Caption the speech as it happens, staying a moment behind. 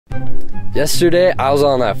Yesterday, I was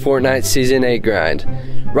on that Fortnite Season 8 grind.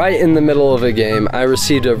 Right in the middle of a game, I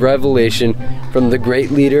received a revelation from the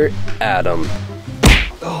great leader, Adam.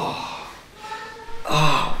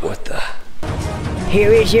 What the?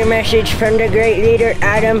 Here is your message from the great leader,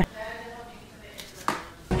 Adam.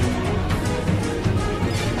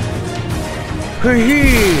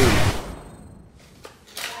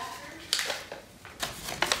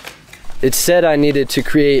 It said I needed to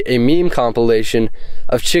create a meme compilation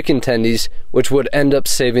of chicken tendies, which would end up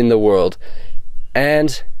saving the world.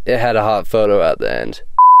 And it had a hot photo at the end.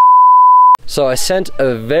 So I sent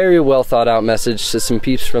a very well thought out message to some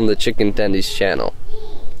peeps from the Chicken Tendies channel.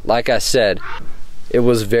 Like I said, it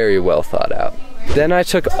was very well thought out. Then I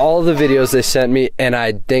took all the videos they sent me and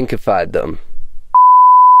I dankified them.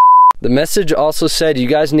 The message also said you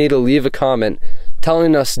guys need to leave a comment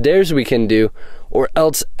telling us dares we can do, or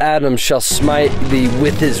else Adam shall smite thee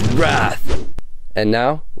with his wrath. And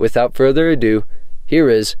now, without further ado, here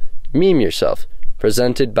is Meme Yourself,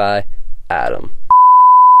 presented by Adam.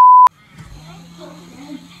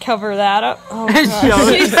 Cover that up. Oh,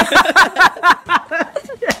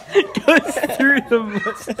 Goes through the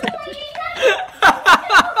mustache.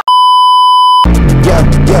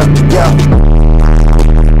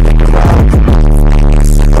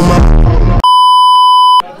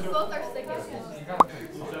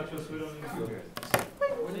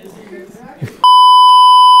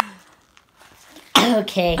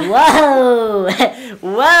 Okay. Whoa!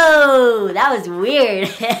 Whoa! That was weird.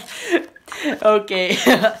 Okay.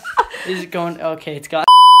 This is going. Okay, it's got.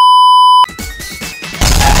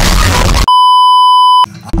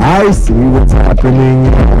 I see what's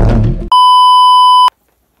happening.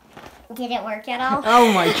 Did it work at all?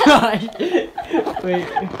 Oh my gosh. Wait.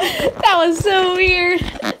 that was so weird.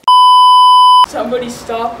 Somebody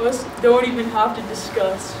stop us. Don't even have to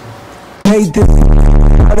discuss. Hey, this